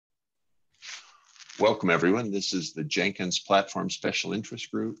Welcome, everyone. This is the Jenkins Platform Special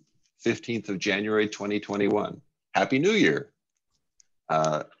Interest Group, 15th of January, 2021. Happy New Year.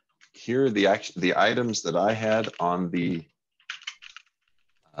 Here are the items that I had on the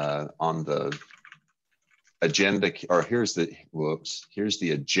agenda, or here's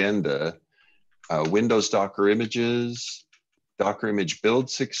the agenda. Windows Docker images, Docker image build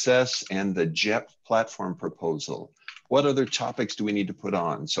success, and the JEP platform proposal. What other topics do we need to put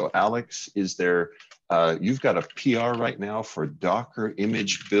on? So Alex, is there, you've got a PR right now for Docker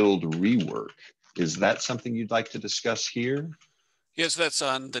image build rework. Is that something you'd like to discuss here? Yes, that's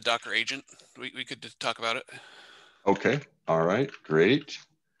on the Docker agent. We could talk about it. Okay, all right, great.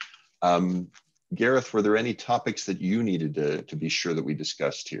 Gareth, were there any topics that you needed to be sure that we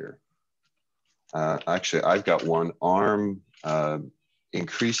discussed here? Actually, I've got one, ARM,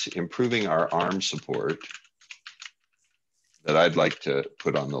 improving our ARM support that I'd like to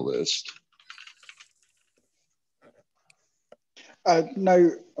put on the list.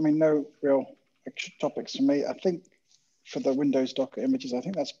 No real extra topics for me. I think for the Windows Docker images, I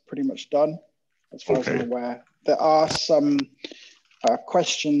think that's pretty much done as far as I'm aware. There are some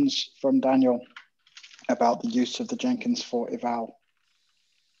questions from Daniel about the use of the Jenkins for eval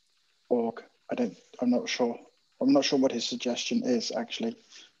org. I'm not sure what his suggestion is actually.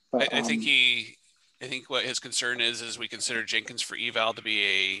 But, I think what his concern is we consider Jenkins for eval to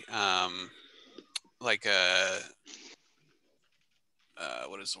be a like a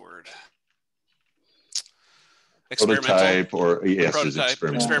what is the word? Prototype, or yes, prototype,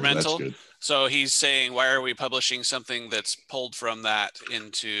 experimental. That's good. So he's saying, why are we publishing something that's pulled from that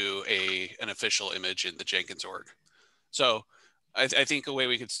into an official image in the Jenkins org? So I think a way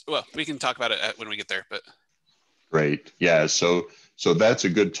we could, well, we can talk about it when we get there, but. Great, yeah, so that's a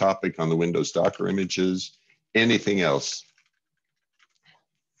good topic on the Windows Docker images. Anything else?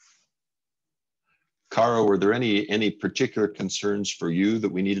 Caro, were there any particular concerns for you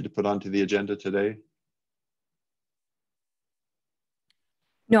that we needed to put onto the agenda today?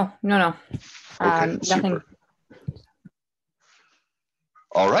 No. Okay, Nothing. super.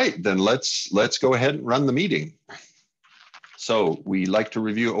 All right, then let's go ahead and run the meeting. So we like to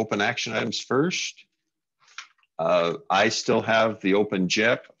review open action items first. I still have the open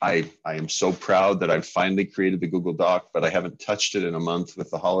JEP. I am so proud that I've finally created the Google Doc, but I haven't touched it in a month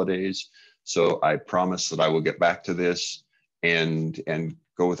with the holidays. So I promise that I will get back to this and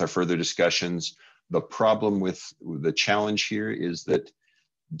go with our further discussions. The problem with the challenge here is that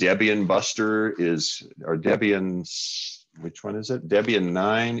Debian Buster or Debian's, which one is it? Debian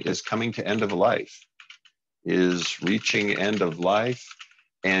 9 is coming to end of life, is reaching end of life,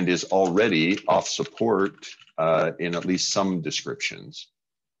 and is already off support in at least some descriptions.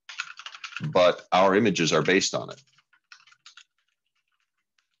 But our images are based on it.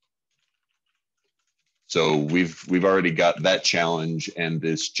 So we've already got that challenge, and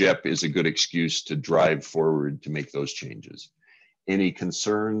this JEP is a good excuse to drive forward to make those changes. Any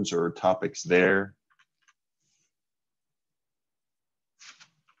concerns or topics there?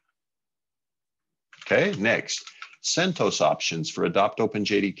 Okay, next, CentOS options for Adopt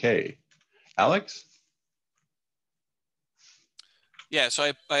OpenJDK. Alex? Yeah,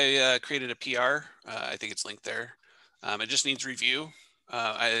 so I created a PR. I think it's linked there. It just needs review.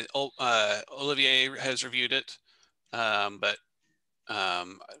 Olivier has reviewed it, but I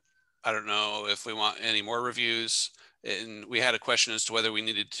don't know if we want any more reviews. And we had a question as to whether we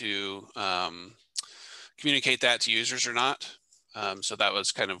needed to communicate that to users or not. So that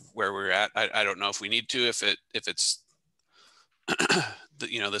was kind of where we're at. I don't know if we need to, if it's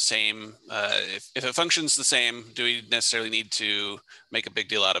the same, if it functions the same, do we necessarily need to make a big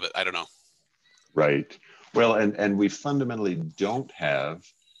deal out of it? I don't know. Right. Well, and we fundamentally don't have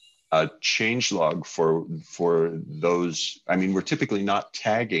a changelog for those. I mean, we're typically not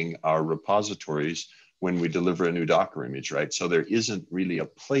tagging our repositories when we deliver a new Docker image, right? So there isn't really a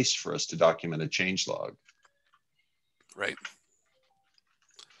place for us to document a changelog. Right.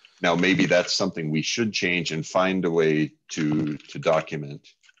 Now, maybe that's something we should change and find a way to document.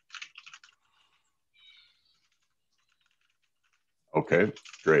 Okay,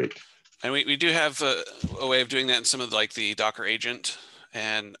 great. And we do have a way of doing that in some of the Docker agent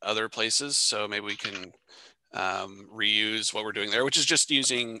and other places. So maybe we can reuse what we're doing there, which is just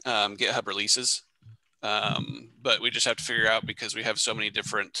using GitHub releases. But we just have to figure out, because we have so many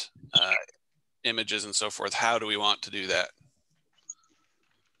different images and so forth, how do we want to do that?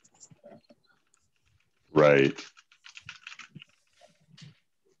 Right.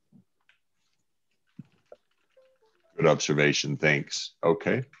 Good observation, thanks.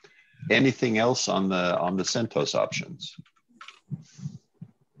 Okay. Anything else on the CentOS options?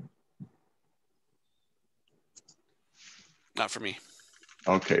 not for me.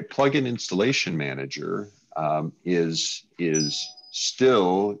 Okay, plugin installation manager is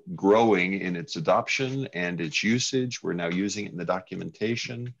still growing in its adoption and its usage. We're now using it in the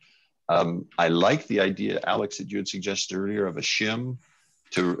documentation. I like the idea, Alex, that you had suggested earlier of a shim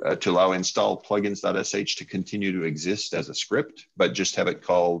to allow install plugins.sh to continue to exist as a script, but just have it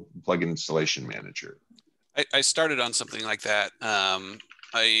called plugin installation manager. I started on something like that.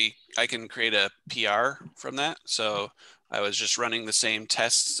 I can create a PR from that. So I was just running the same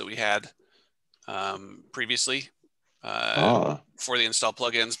tests that we had previously for the install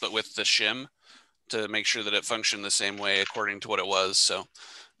plugins, but with the shim to make sure that it functioned the same way according to what it was. So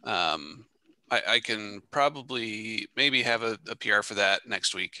I can probably maybe have a PR for that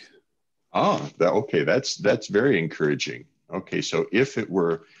next week. Okay, that's very encouraging. Okay, so if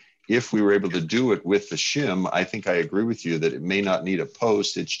we were able to do it with the shim, I think I agree with you that it may not need a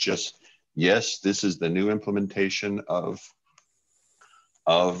post. It's just, yes, this is the new implementation of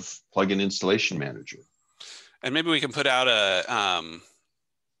plugin installation manager. And maybe we can put out on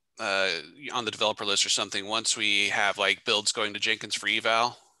the developer list or something, once we have like builds going to Jenkins for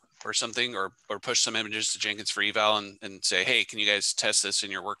eval or something, or push some images to Jenkins for eval and say, hey, can you guys test this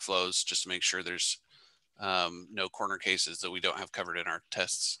in your workflows just to make sure there's no corner cases that we don't have covered in our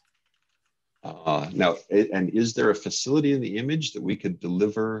tests. Now, and is there a facility in the image that we could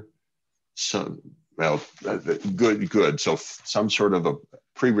deliver some, well, good. So some sort of a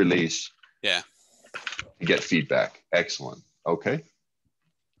pre-release. Yeah. To get feedback. Excellent. Okay.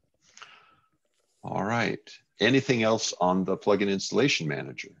 All right. Anything else on the plugin installation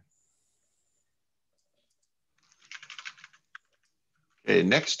manager? Okay,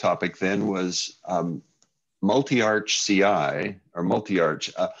 next topic then was multi-arch CI or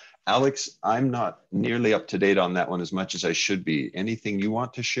multi-arch. Alex, I'm not nearly up to date on that one as much as I should be. Anything you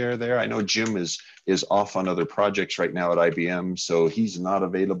want to share there? I know Jim is off on other projects right now at IBM, so he's not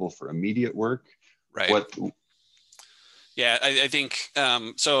available for immediate work. Right. Yeah, I think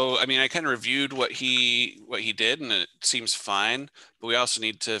so. I mean, I kind of reviewed what he did, and it seems fine. But we also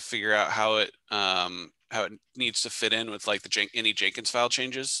need to figure out how it needs to fit in with like any Jenkins file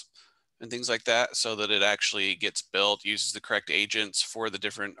changes and things like that, so that it actually gets built, uses the correct agents for the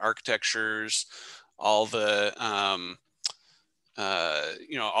different architectures, all the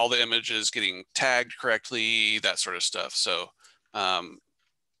all the images getting tagged correctly, that sort of stuff. So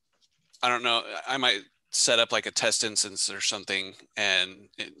I don't know. I might set up like a test instance or something and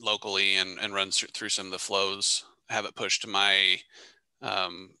locally and run through some of the flows, have it pushed to my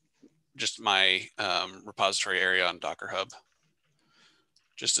just my repository area on Docker Hub,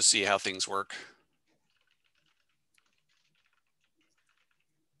 just to see how things work.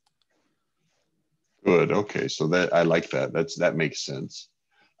 Good. Okay. So that I like that. That makes sense.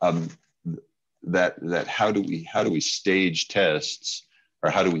 That how do we stage tests or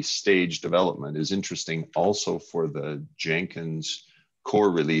how do we stage development is interesting also for the Jenkins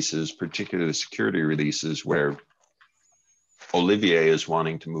core releases, particularly the security releases, where Olivier is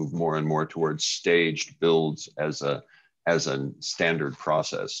wanting to move more and more towards staged builds as a standard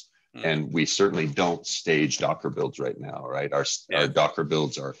process. Mm-hmm. And we certainly don't stage Docker builds right now, right? Our Docker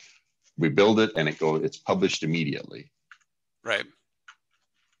builds are, we build it and it's published immediately. Right.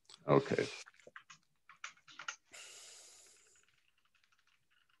 Okay.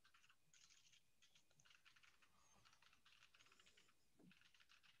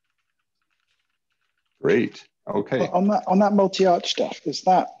 Great. Okay. On that multi-arch stuff, is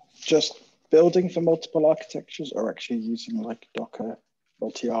that just building for multiple architectures or actually using like Docker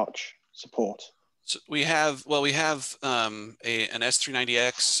multi-arch support? So we have an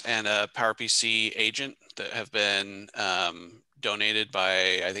S390X and a PowerPC agent that have been donated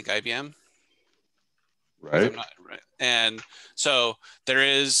by, I think, IBM. Right. And so there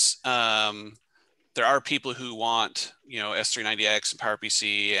are people who want, S390X and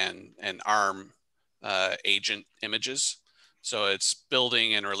PowerPC and ARM agent images. So it's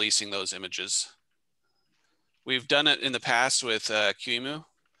building and releasing those images. We've done it in the past with QEMU.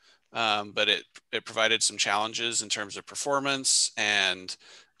 But it provided some challenges in terms of performance and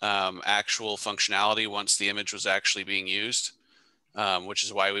actual functionality once the image was actually being used, which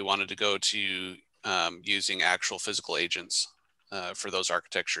is why we wanted to go to using actual physical agents for those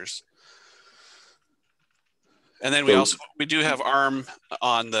architectures. And then we do have ARM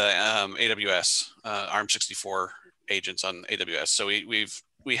on the AWS, ARM64 agents on AWS. So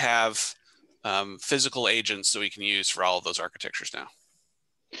we have physical agents that we can use for all of those architectures now.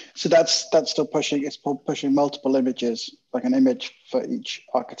 So that's still pushing. It's pushing multiple images, like an image for each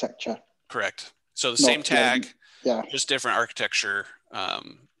architecture. Correct. So the same tag, yeah, just different architecture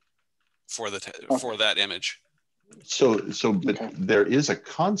for that image. But Okay. there is a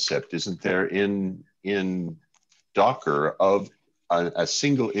concept, isn't there, in Docker of a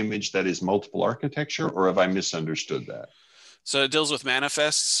single image that is multiple architecture, or have I misunderstood that? So it deals with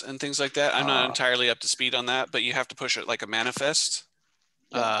manifests and things like that. I'm not entirely up to speed on that, but you have to push it like a manifest.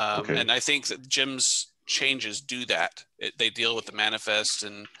 Okay. And I think that Jim's changes do that. They deal with the manifest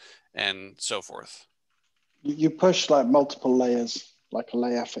and so forth. You push like multiple layers, like a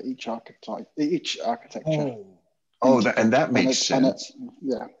layer for each archetype, each architecture. And that makes sense.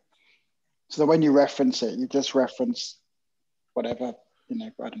 Yeah. So that when you reference it, you just reference whatever,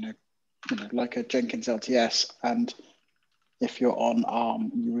 I don't know, like a Jenkins LTS. And if you're on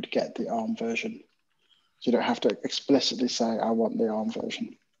ARM, you would get the ARM version. So you don't have to explicitly say, I want the ARM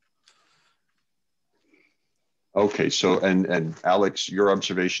version. Okay, so and Alex, your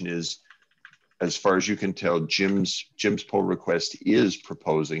observation is, as far as you can tell, Jim's pull request is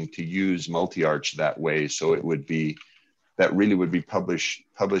proposing to use multi-arch that way. So it would be, that really would be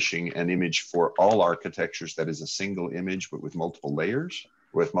publishing an image for all architectures that is a single image, but with multiple layers,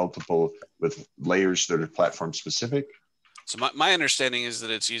 with layers that are platform specific. So my understanding is that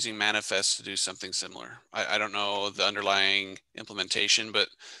it's using manifest to do something similar. I don't know the underlying implementation, but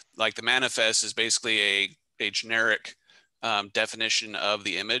like the manifest is basically a generic definition of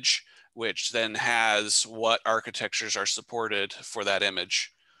the image, which then has what architectures are supported for that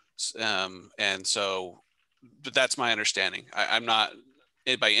image. And so, but that's my understanding. I'm not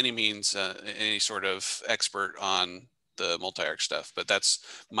by any means any sort of expert on the multi-arch stuff, but that's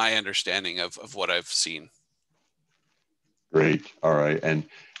my understanding of what I've seen. Great. All right. And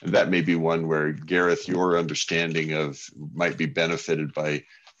that may be one where, Gareth, your understanding of might be benefited by,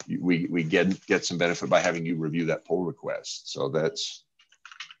 we get some benefit by having you review that pull request. So that's.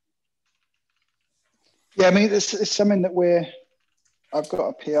 Yeah, I mean, it's something that I've got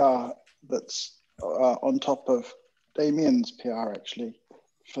a PR that's on top of Damien's PR actually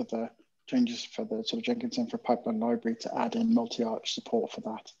for the changes for the sort of Jenkins Infra Pipeline library to add in multi-arch support for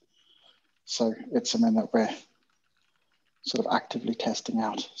that. So it's something that we're sort of actively testing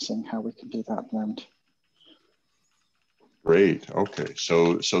out, seeing how we can do that at the moment. Great. Okay.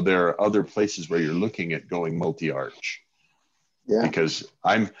 So there are other places where you're looking at going multi-arch. Yeah. Because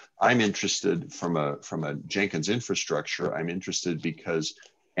I'm interested from a Jenkins infrastructure. I'm interested because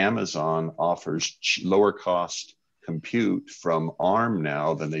Amazon offers lower cost compute from ARM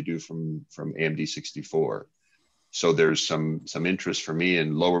now than they do from AMD 64. So there's some interest for me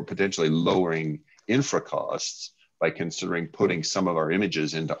in potentially lowering infra costs by considering putting some of our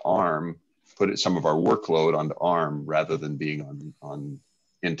images into ARM, some of our workload onto ARM rather than being on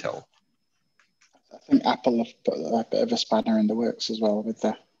Intel. I think Apple have put a bit of a spanner in the works as well with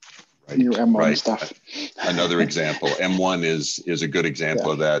the new M1 stuff. Another example, M1 is a good example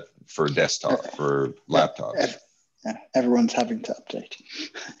of that for desktop, for laptops. Everyone's having to update.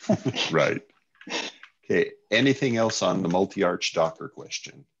 Right. Okay, anything else on the multi-arch Docker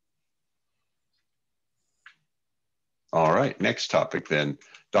question? All right, next topic then.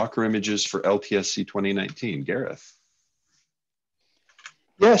 Docker images for LTSC 2019. Gareth.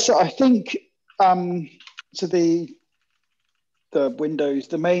 Yeah, so I think so the Windows,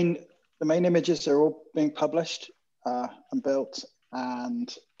 the main images are all being published and built,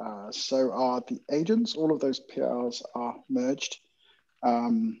 and so are the agents. All of those PRs are merged.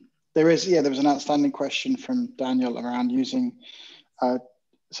 There was an outstanding question from Daniel around using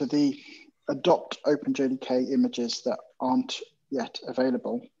so the adopt OpenJDK images that aren't yet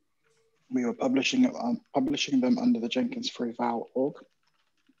available. We were publishing them under the Jenkins Free Val org,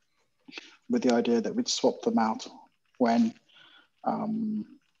 with the idea that we'd swap them out when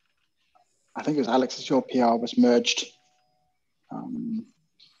I think it was Alex's, your PR was merged.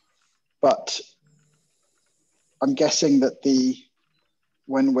 But I'm guessing that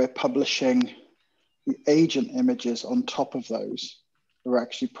when we're publishing the agent images on top of those, we're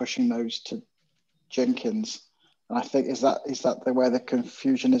actually pushing those to Jenkins. And I think, is that where the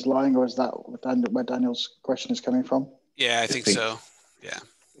confusion is lying, or is that where Daniel's question is coming from? Yeah, I think so. Yeah.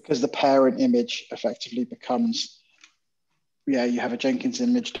 Because the parent image effectively becomes, you have a Jenkins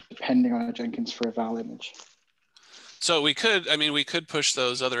image depending on a Jenkins for a Val image. So we could push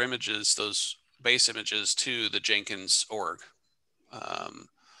those other images, those base images, to the Jenkins org.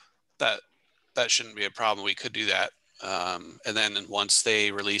 That shouldn't be a problem. We could do that. And then once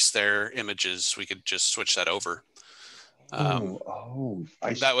they release their images, we could just switch that over. The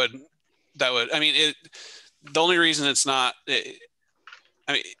only reason it's not,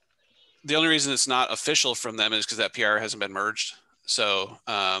 the only reason it's not official from them is because that PR hasn't been merged. So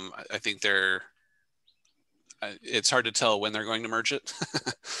I think it's hard to tell when they're going to merge it.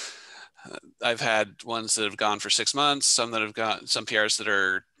 I've had ones that have gone for 6 months, some that have got some PRs that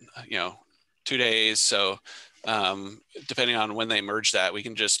are, 2 days. So depending on when they merge that, we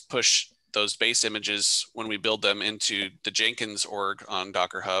can just push those base images when we build them into the Jenkins org on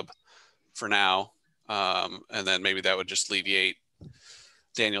Docker Hub for now. And then maybe that would just alleviate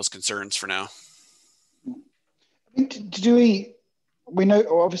Daniel's concerns for now. I mean, do we know,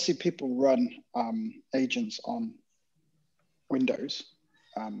 obviously people run agents on Windows,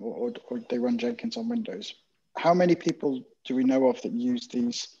 or they run Jenkins on Windows. How many people do we know of that use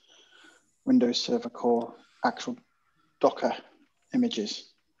these Windows Server Core actual Docker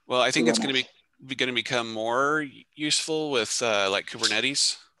images? Well, I think it's going to become more useful with like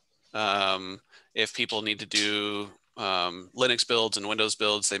Kubernetes. If people need to do Linux builds and Windows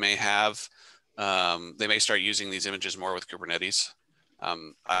builds, they may start using these images more with Kubernetes.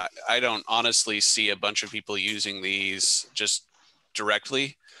 I don't honestly see a bunch of people using these just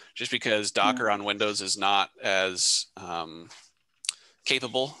directly, just because Docker on Windows is not as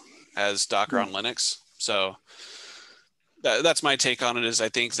capable as Docker on Linux. So that's my take on it. Is I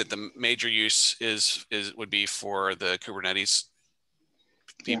think that the major use would be for the Kubernetes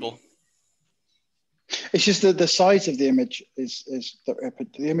people. It's just that the size of the image is the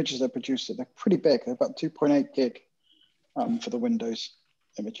images they produce, they're pretty big. They're about 2.8 gig for the Windows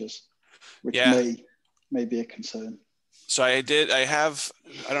images, which may be a concern. So I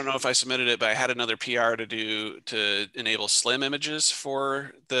don't know if I submitted it, but I had another PR to enable slim images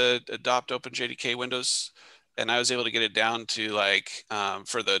for the Adopt OpenJDK Windows. And I was able to get it down to like,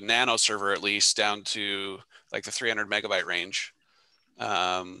 for the Nano server, at least down to like the 300 megabyte range,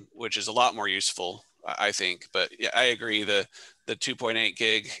 which is a lot more useful, I think. But yeah, I agree. The 2.8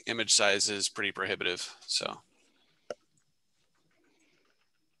 gig image size is pretty prohibitive. So.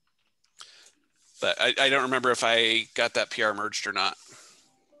 But I don't remember if I got that PR merged or not.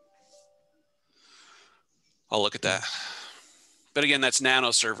 I'll look at that. But again, that's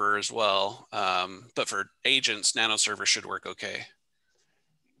Nano server as well. But for agents, Nano server should work okay.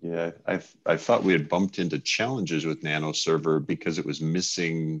 Yeah, I thought we had bumped into challenges with Nano server because it was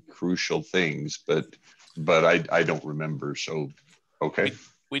missing crucial things, but I don't remember. So, okay.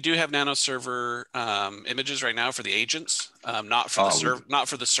 We do have Nano server images right now for the agents, not for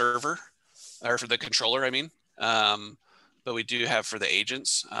the server. Or for the controller, I mean, but we do have for the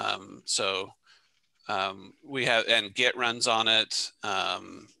agents. We have, and Git runs on it,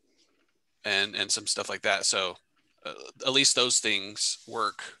 and some stuff like that. So at least those things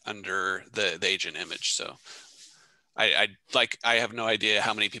work under the agent image. So I have no idea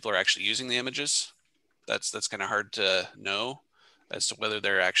how many people are actually using the images. That's kind of hard to know as to whether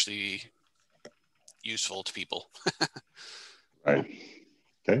they're actually useful to people. Right.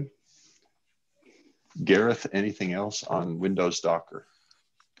 Okay. Gareth, anything else on Windows Docker?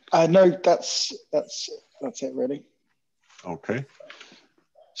 No, that's it really. Okay.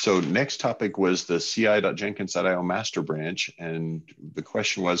 So next topic was the ci.jenkins.io master branch. And the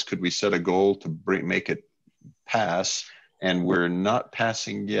question was, could we set a goal to make it pass? And we're not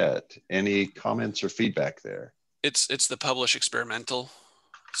passing yet. Any comments or feedback there? It's the publish experimental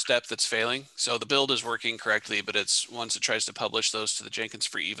step that's failing. So the build is working correctly, but it's once it tries to publish those to the Jenkins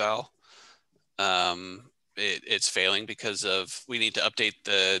free eval, it's failing because we need to update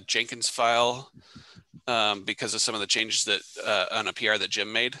the Jenkins file because of some of the changes that on a PR that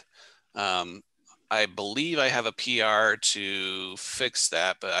Jim made. I believe I have a PR to fix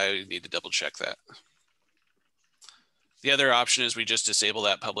that, but I need to double check that. The other option is we just disable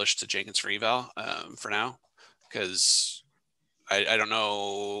that publish to Jenkins for eval for now, because I don't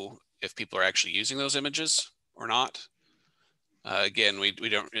know if people are actually using those images or not. Again, we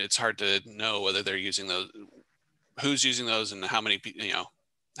don't. It's hard to know whether they're using those, who's using those, and how many,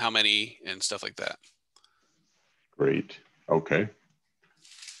 how many, and stuff like that. Great. Okay.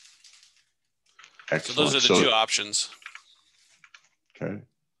 Excellent. So those are the two options. Okay.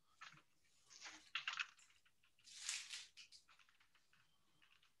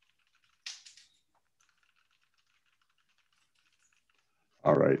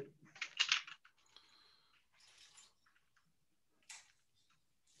 All right.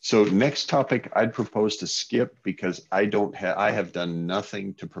 So next topic, I'd propose to skip because I have done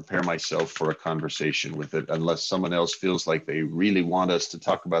nothing to prepare myself for a conversation with it unless someone else feels like they really want us to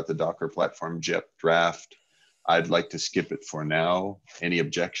talk about the Docker platform JEP draft. I'd like to skip it for now. Any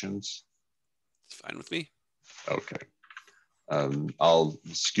objections? It's fine with me. Okay. I'll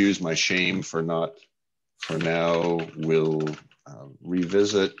excuse my shame for not, for now. We'll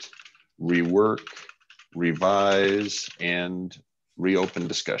revisit, rework, revise, and reopen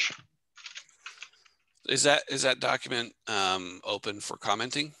discussion. Is that document open for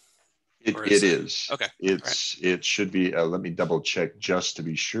commenting? It is. Okay. It should be, let me double check just to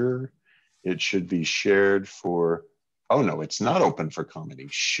be sure. It should be shared for, oh no, it's not open for commenting.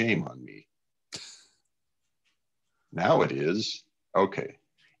 Shame on me. Now it is. Okay.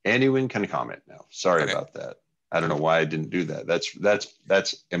 Anyone can comment now. Sorry about that. I don't know why I didn't do that.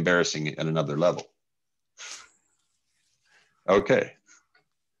 That's embarrassing at another level. Okay.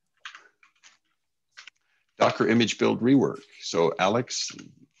 Docker image build rework. So Alex.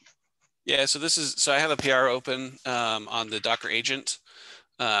 Yeah, so I have a PR open on the Docker agent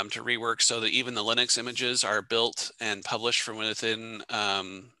to rework so that even the Linux images are built and published from within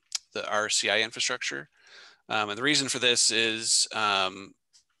the RCI infrastructure. And the reason for this is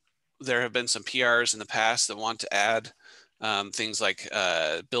there have been some PRs in the past that want to add things like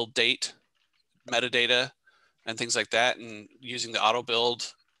build date, metadata, and things like that. And using the auto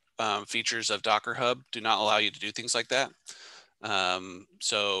build features of Docker Hub do not allow you to do things like that.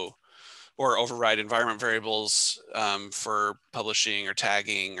 Or override environment variables for publishing or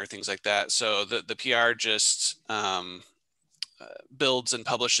tagging or things like that. So the PR just builds and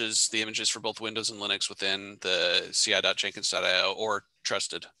publishes the images for both Windows and Linux within the ci.jenkins.io or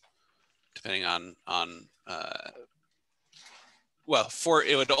trusted, depending on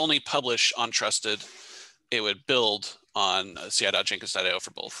it would only publish on trusted. It would build on ci.jenkins.io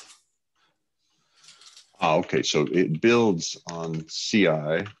for both. Oh, okay, so it builds on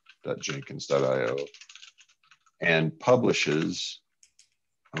ci.jenkins.io and publishes,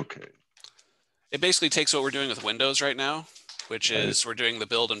 okay. It basically takes what we're doing with Windows right now, which is we're doing the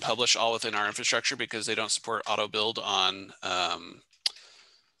build and publish all within our infrastructure because they don't support auto build on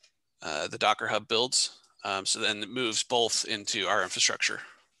the Docker Hub builds. So then it moves both into our infrastructure.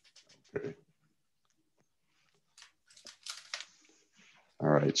 Okay. All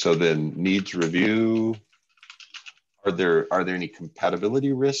right, so then needs review. Are there any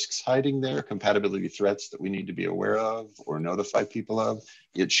compatibility risks hiding there? Compatibility threats that we need to be aware of or notify people of?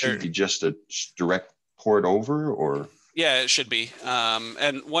 It should be just a direct port over, or? Yeah, it should be.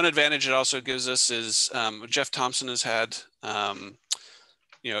 And one advantage it also gives us is Jeff Thompson has had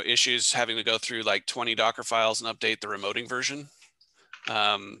issues having to go through like 20 Docker files and update the remoting version.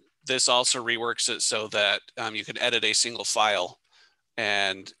 This also reworks it so that you can edit a single file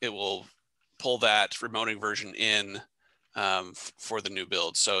and it will pull that remoting version in for the new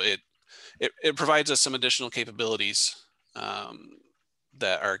build. So it provides us some additional capabilities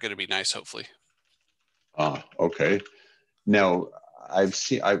that are going to be nice, hopefully. Okay. Now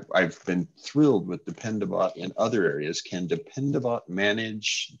I've been thrilled with Dependabot in other areas. Can Dependabot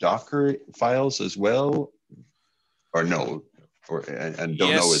manage Docker files as well, or no? And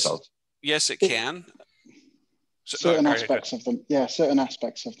don't know is also. Yes, it can. Certain aspects of them, yeah. Certain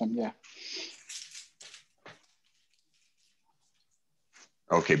aspects of them, yeah.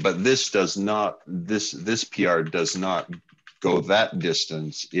 Okay, but this does not. This PR does not go that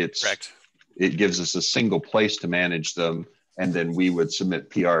distance. Correct. It gives us a single place to manage them, and then we would submit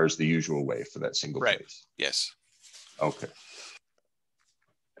PRs the usual way for that single place. Yes. Okay.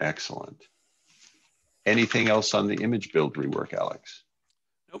 Excellent. Anything else on the image build rework, Alex?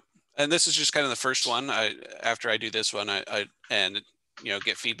 Nope. And this is just kind of the first one. After I do this one, I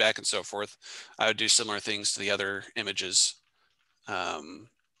get feedback and so forth, I would do similar things to the other images.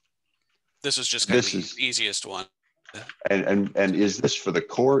 This was just kind of the easiest one. And is this for the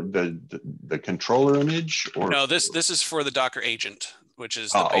core, the controller image, or no? This is for the Docker agent, which is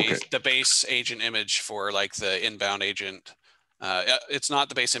the base agent image for like the inbound agent. It's not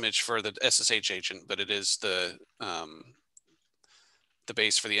the base image for the SSH agent, but it is the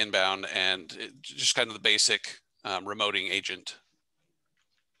base for the inbound and just kind of the basic remoting agent.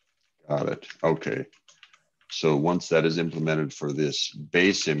 Got it. Okay. So once that is implemented for this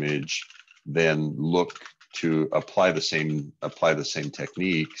base image, then look to apply the same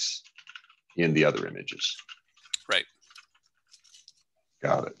techniques in the other images. Right.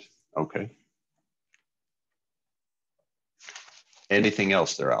 Got it. Okay. Anything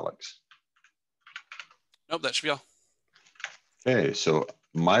else there, Alex? Nope, that should be all. Okay, so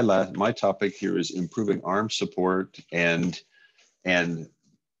my topic here is improving ARM support, and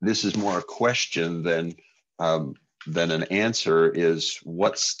this is more a question than an answer. Is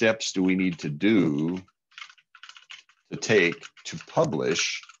what steps do we need to do to take to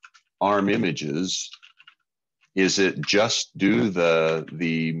publish ARM images? Is it just do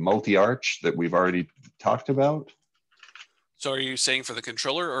the multi-arch that we've already talked about? So are you saying for the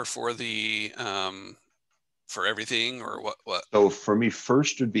controller or for the for everything, or what? So for me,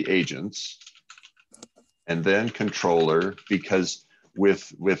 first would be agents and then controller, because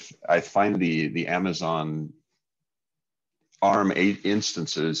with I find the Amazon ARM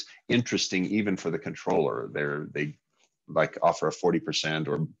instances interesting even for the controller. They like offer a 40%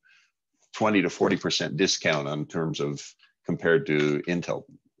 or 20 to 40% discount on terms of compared to Intel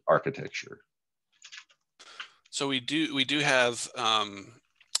architecture. So we do have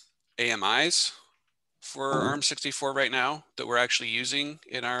AMIs for ARM64 right now that we're actually using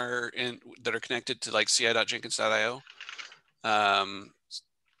that are connected to like ci.jenkins.io.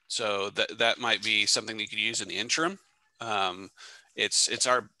 So that might be something that you could use in the interim. It's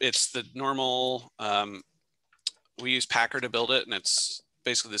the normal. We use Packer to build it, and it's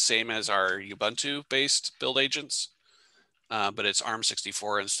basically the same as our Ubuntu-based build agents, but it's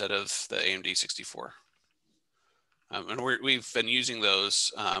ARM64 instead of the AMD 64. And we've been using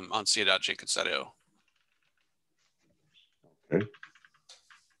those on ci.jenkins.io. Okay.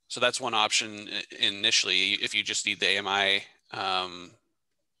 So that's one option initially. If you just need the AMI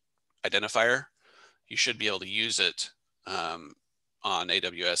identifier, you should be able to use it on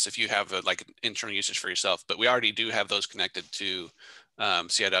AWS if you have like an internal usage for yourself. But we already do have those connected to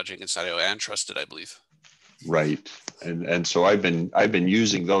ci.jenkins.io and trusted, I believe. Right, and so I've been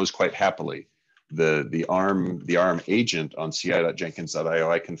using those quite happily. The ARM agent on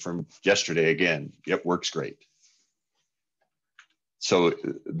ci.jenkins.io, I confirmed yesterday again. Yep, works great. So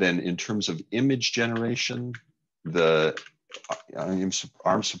then in terms of image generation, the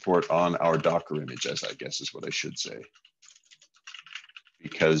ARM support on our Docker images, I guess is what I should say.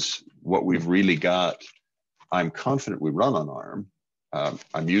 Because what we've really got, I'm confident we run on ARM.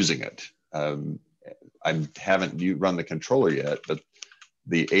 I'm using it. I haven't run the controller yet, but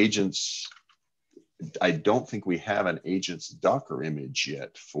the agents, I don't think we have an agent's Docker image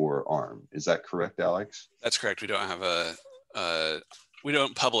yet for ARM. Is that correct, Alex? That's correct. We don't have we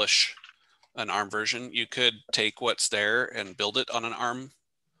don't publish an ARM version. You could take what's there and build it on an ARM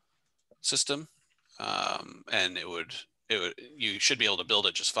system, and you should be able to build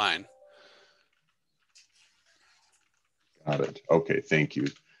it just fine. Got it. Okay, thank you.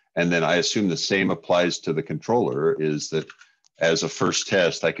 And then I assume the same applies to the controller, is that as a first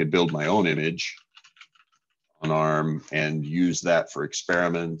test, I could build my own image on ARM and use that for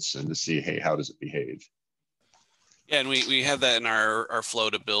experiments and to see, hey, how does it behave? Yeah, and we have that in our flow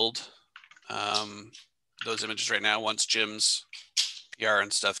to build those images right now once Jim's PR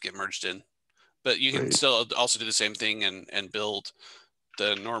and stuff get merged in. But you can still also do the same thing and build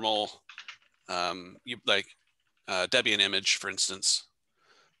the normal, Debian image, for instance,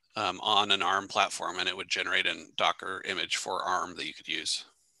 on an ARM platform, and it would generate a Docker image for ARM that you could use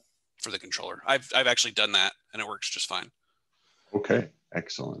for the controller. I've actually done that, and it works just fine. Okay,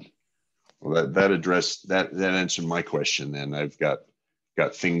 excellent. Well, that answered my question. Then I've got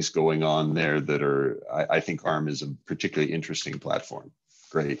things going on there that are, I think ARM is a particularly interesting platform.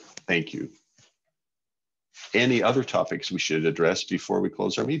 Great, thank you. Any other topics we should address before we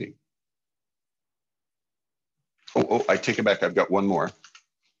close our meeting? Oh, I take it back. I've got one more.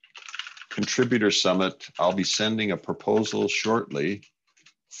 Contributor Summit. I'll be sending a proposal shortly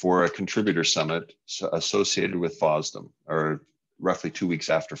for a contributor summit associated with FOSDEM, or roughly 2 weeks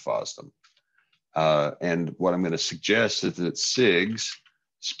after FOSDEM. And what I'm going to suggest is that SIGs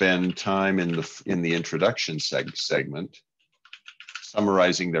spend time in the introduction segment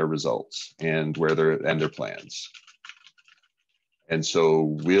summarizing their results and their plans. And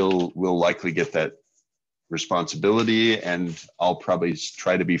so we'll likely get that responsibility, and I'll probably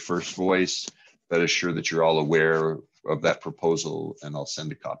try to be first voice, but assure that you're all aware of that proposal, and I'll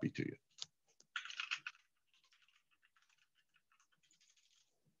send a copy to you.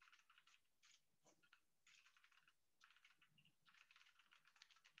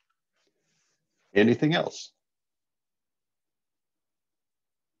 Anything else?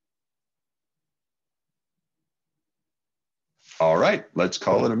 All right, let's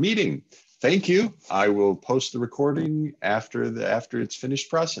call it a meeting. Thank you. I will post the recording after it's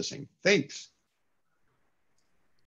finished processing. Thanks.